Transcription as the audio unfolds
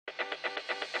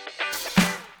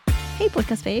Hey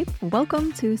Podcast Babe,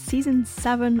 welcome to season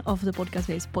 7 of the Podcast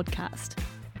Babes podcast.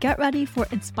 Get ready for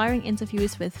inspiring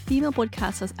interviews with female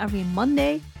podcasters every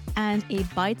Monday and a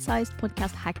bite-sized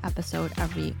podcast hack episode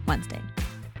every Wednesday.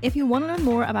 If you want to learn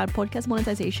more about podcast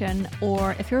monetization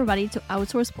or if you're ready to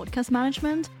outsource podcast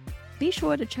management, be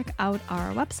sure to check out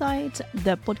our website,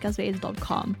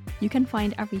 thepodcastbabes.com. You can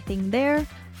find everything there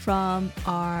from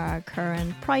our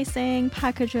current pricing,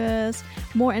 packages,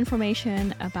 more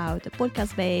information about the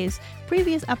Podcast Babes,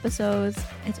 previous episodes.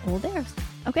 It's all there.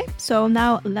 Okay, so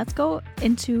now let's go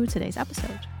into today's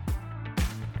episode.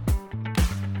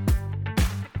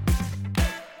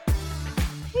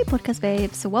 Hey Podcast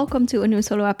Babes, welcome to a new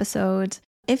solo episode.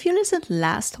 If you listened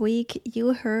last week,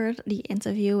 you heard the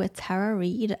interview with Tara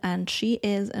Reid, and she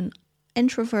is an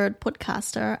introvert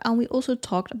podcaster, and we also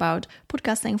talked about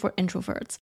podcasting for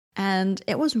introverts. And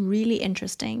it was really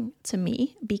interesting to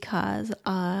me because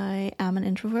I am an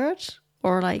introvert,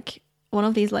 or like one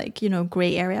of these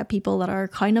gray area people that are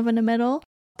kind of in the middle,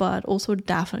 but also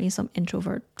definitely some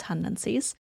introvert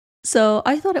tendencies. So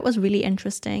I thought it was really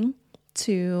interesting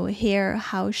to hear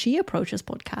how she approaches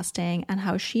podcasting and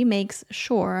how she makes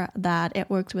sure that it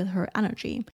works with her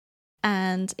energy.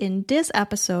 And in this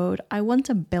episode, I want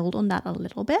to build on that a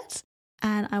little bit.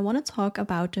 And I want to talk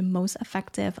about the most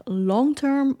effective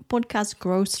long-term podcast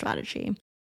growth strategy.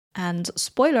 And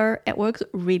spoiler, it works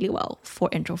really well for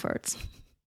introverts.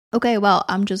 Okay, well,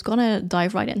 I'm just going to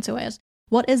dive right into it.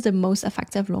 What is the most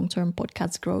effective long-term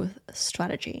podcast growth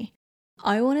strategy?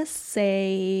 I want to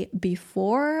say,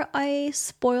 before I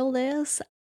spoil this,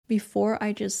 before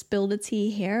I just spill the tea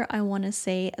here, I want to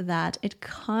say that it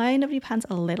kind of depends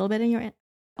a little bit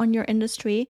on your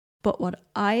industry. But what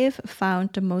I've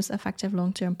found the most effective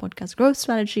long-term podcast growth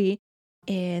strategy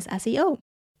is SEO.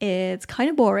 It's kind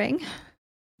of boring,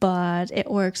 but it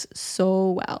works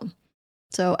so well.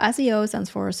 So SEO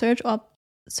stands for search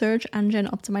engine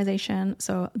optimization.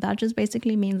 So that just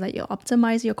basically means that you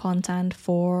optimize your content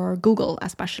for Google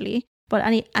especially, but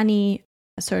any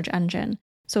search engine,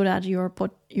 so that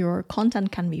your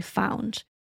content can be found.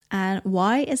 And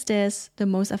why is this the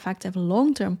most effective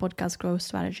long-term podcast growth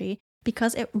strategy?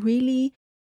 Because it really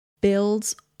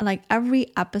builds, like every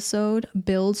episode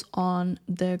builds on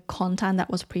the content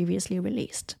that was previously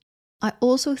released. I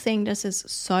also think this is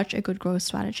such a good growth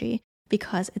strategy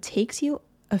because it takes you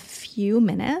a few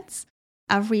minutes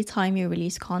every time you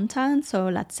release content. So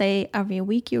let's say every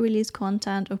week you release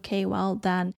content. Okay, well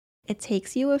then it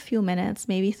takes you a few minutes,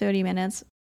 maybe 30 minutes,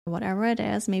 whatever it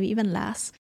is, maybe even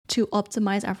less, to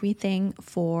optimize everything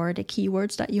for the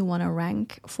keywords that you want to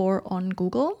rank for on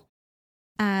Google.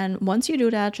 And once you do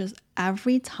that, just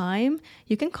every time,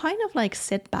 you can kind of like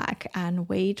sit back and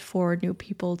wait for new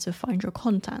people to find your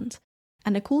content.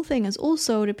 And the cool thing is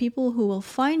also the people who will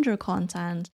find your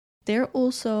content, they're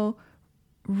also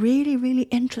really, really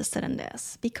interested in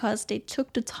this because they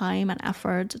took the time and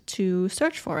effort to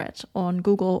search for it on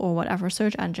Google or whatever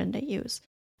search engine they use.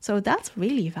 So that's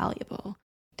really valuable.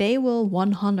 They will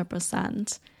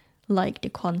 100% like the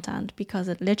content because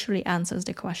it literally answers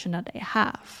the question that they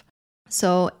have.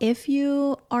 So if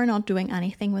you are not doing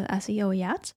anything with SEO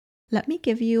yet, let me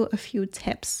give you a few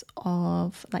tips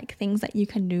of like things that you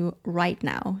can do right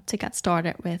now to get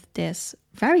started with this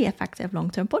very effective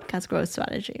long-term podcast growth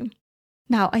strategy.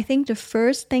 Now, I think the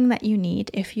first thing that you need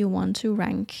if you want to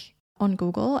rank on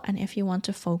Google and if you want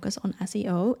to focus on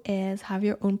SEO is have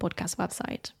your own podcast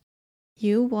website.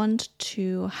 You want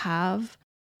to have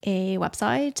a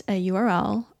website, a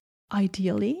URL,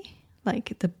 ideally,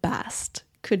 like the best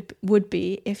would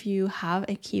be if you have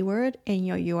a keyword in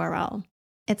your URL.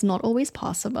 It's not always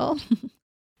possible,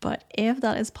 but if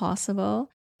that is possible,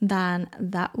 then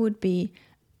that would be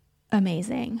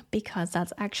amazing because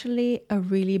that's actually a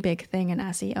really big thing in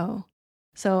SEO.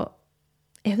 So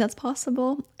if that's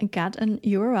possible, get an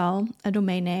URL, a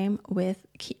domain name with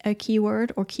a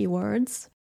keyword or keywords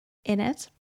in it,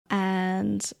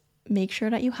 and make sure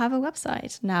that you have a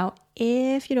website. Now,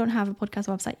 if you don't have a podcast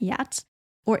website yet,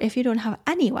 or if you don't have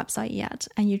any website yet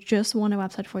and you just want a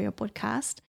website for your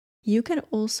podcast, you can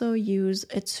also use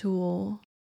a tool.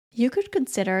 You could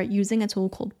consider using a tool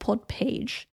called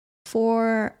Podpage.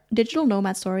 For digital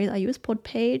nomad stories, I use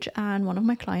Podpage, and one of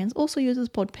my clients also uses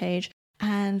Podpage,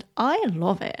 and I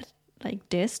love it. Like,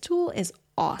 this tool is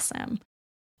awesome.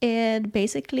 It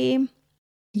basically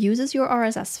uses your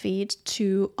RSS feed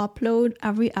to upload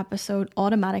every episode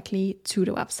automatically to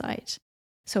the website.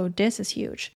 So this is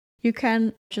huge. You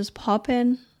can just pop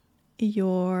in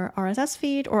your RSS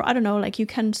feed, or I don't know, like you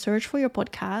can search for your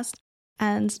podcast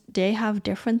and they have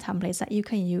different templates that you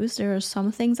can use. There are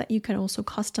some things that you can also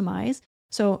customize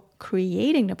So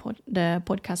creating the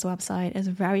podcast website is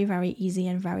very, very easy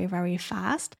and very, very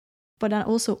fast. But then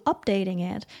also updating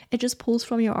it, it just pulls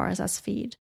from your RSS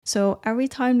feed. So every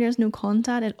time there's new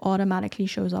content, it automatically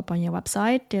shows up on your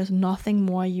website. There's nothing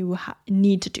more you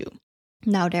need to do.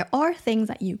 Now, there are things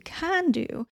that you can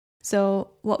do. So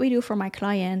what we do for my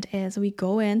client is we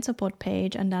go into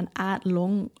Podpage and then add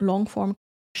long form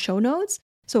show notes.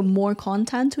 So more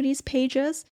content to these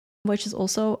pages, which is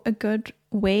also a good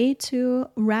way to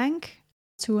rank,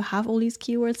 to have all these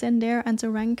keywords in there and to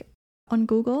rank on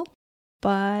Google.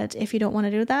 But if you don't want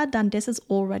to do that, then this is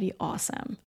already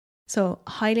awesome. So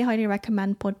highly, highly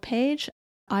recommend Podpage.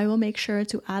 I will make sure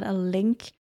to add a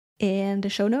link in the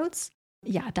show notes.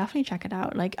 Yeah, definitely check it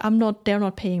out. Like they're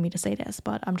not paying me to say this,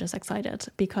 but I'm just excited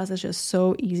because it's just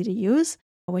so easy to use,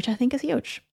 which I think is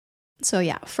huge. So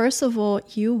yeah, first of all,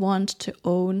 you want to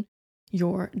own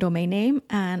your domain name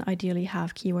and ideally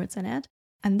have keywords in it.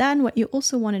 And then what you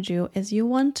also want to do is you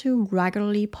want to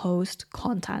regularly post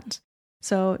content.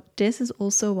 So this is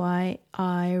also why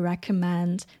I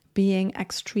recommend being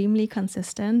extremely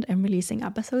consistent and releasing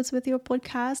episodes with your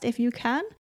podcast if you can.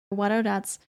 Whether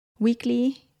that's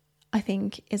weekly, I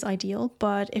think is ideal.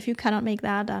 But if you cannot make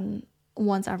that, then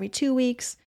once every 2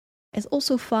 weeks is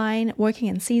also fine. Working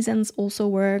in seasons also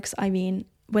works. I mean,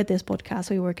 with this podcast,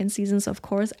 we work in seasons, of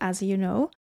course, as you know.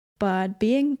 But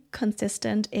being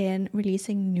consistent in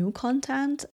releasing new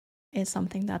content is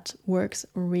something that works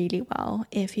really well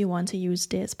if you want to use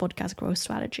this podcast growth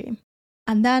strategy.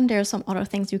 And then there's some other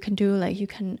things you can do, like you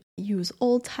can use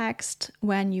alt text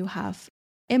when you have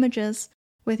images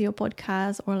with your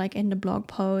podcast or like in the blog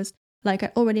post. Like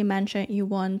I already mentioned, you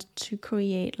want to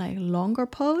create like longer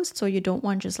posts. So you don't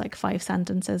want just like 5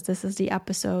 sentences, this is the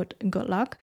episode, good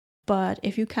luck. But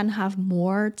if you can have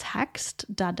more text,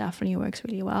 that definitely works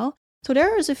really well. So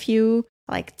there is a few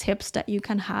like tips that you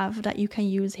can have that you can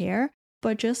use here,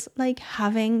 but just like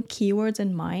having keywords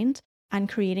in mind and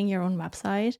creating your own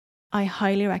website, I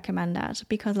highly recommend that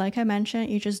because like I mentioned,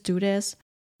 you just do this,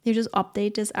 you just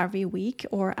update this every week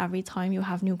or every time you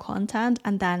have new content,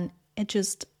 and then it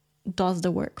just does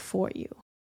the work for you.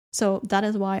 So that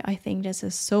is why I think this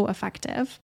is so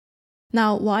effective.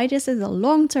 Now, why this is a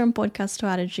long-term podcast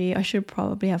strategy, I should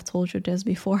probably have told you this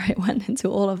before I went into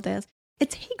all of this. It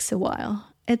takes a while.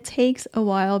 It takes a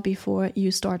while before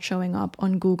you start showing up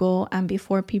on Google and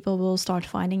before people will start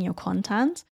finding your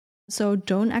content. So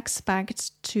don't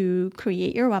expect to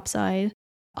create your website,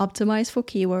 optimize for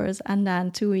keywords, and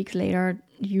then 2 weeks later,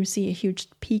 you see a huge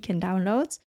peak in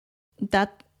downloads.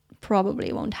 That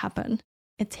probably won't happen.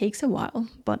 It takes a while.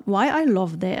 But why I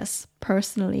love this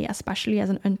personally, especially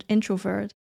as an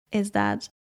introvert, is that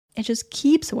it just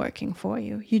keeps working for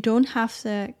you. You don't have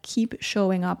to keep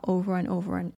showing up over and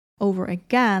over and over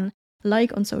again,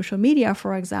 like on social media,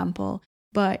 for example,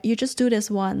 but you just do this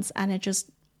once and it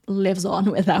just lives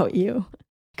on without you,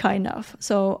 kind of.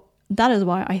 So that is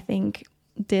why I think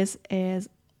this is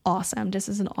awesome. This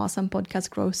is an awesome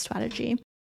podcast growth strategy.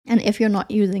 And if you're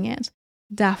not using it,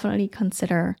 definitely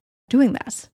consider doing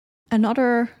that.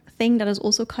 Another thing that is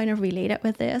also kind of related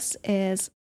with this is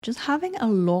just having a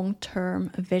long-term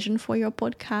vision for your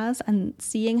podcast and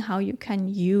seeing how you can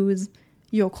use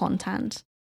your content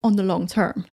on the long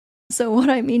term. So what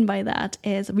I mean by that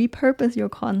is repurpose your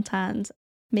content.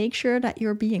 Make sure that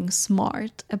you're being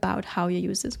smart about how you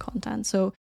use this content.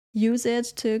 So use it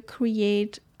to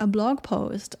create a blog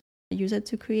post, use it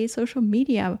to create social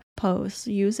media posts,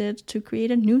 use it to create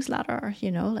a newsletter,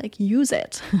 like use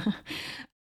it.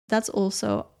 That's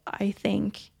also, I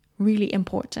think, really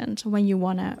important when you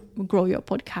want to grow your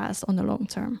podcast on the long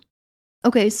term.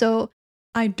 Okay, so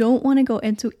I don't want to go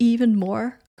into even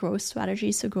more growth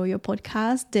strategies to grow your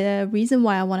podcast. The reason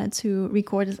why I wanted to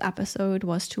record this episode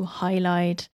was to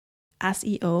highlight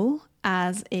SEO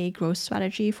as a growth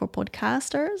strategy for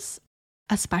podcasters,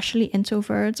 especially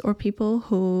introverts or people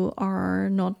who are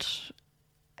not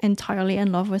entirely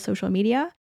in love with social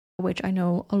media, which I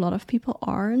know a lot of people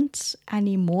aren't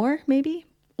anymore, maybe,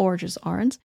 or just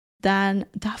aren't. Then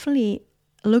definitely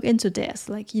look into this.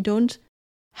 Like, you don't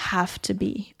have to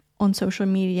be on social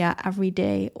media every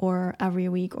day or every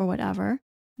week or whatever.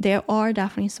 There are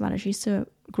definitely strategies to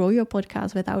grow your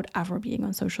podcast without ever being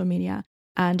on social media.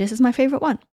 And this is my favorite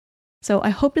one. So I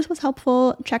hope this was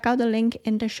helpful. Check out the link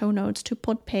in the show notes to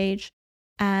Podpage.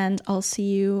 And I'll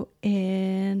see you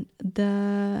in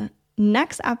the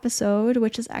next episode,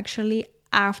 which is actually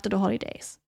after the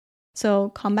holidays. So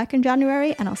come back in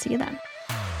January and I'll see you then.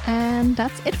 And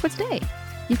that's it for today.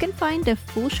 You can find the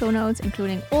full show notes,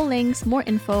 including all links, more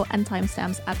info, and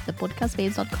timestamps at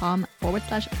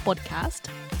thepodcastbabes.com/podcast.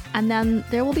 And then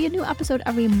there will be a new episode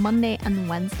every Monday and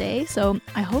Wednesday. So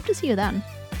I hope to see you then.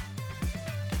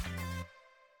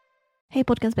 Hey,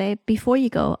 Podcast Babe, before you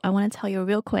go, I want to tell you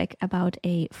real quick about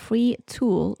a free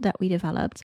tool that we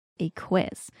developed, a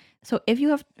quiz. So if you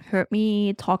have heard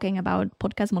me talking about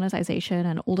podcast monetization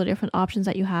and all the different options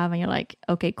that you have, and you're like,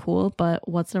 okay, cool, but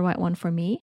what's the right one for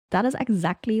me? That is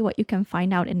exactly what you can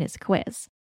find out in this quiz.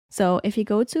 So if you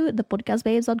go to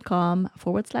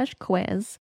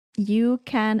thepodcastbabes.com/quiz, you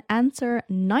can answer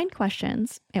 9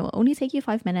 questions. It will only take you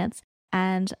 5 minutes.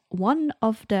 And one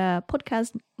of the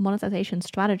podcast monetization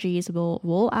strategies will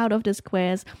roll out of this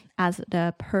quiz as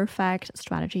the perfect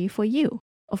strategy for you.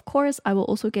 Of course, I will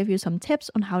also give you some tips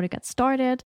on how to get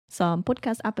started, some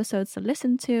podcast episodes to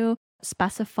listen to,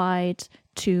 specified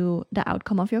to the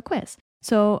outcome of your quiz.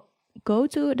 So go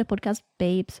to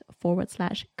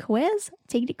thepodcastbabes.com/quiz,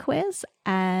 take the quiz,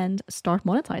 and start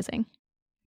monetizing.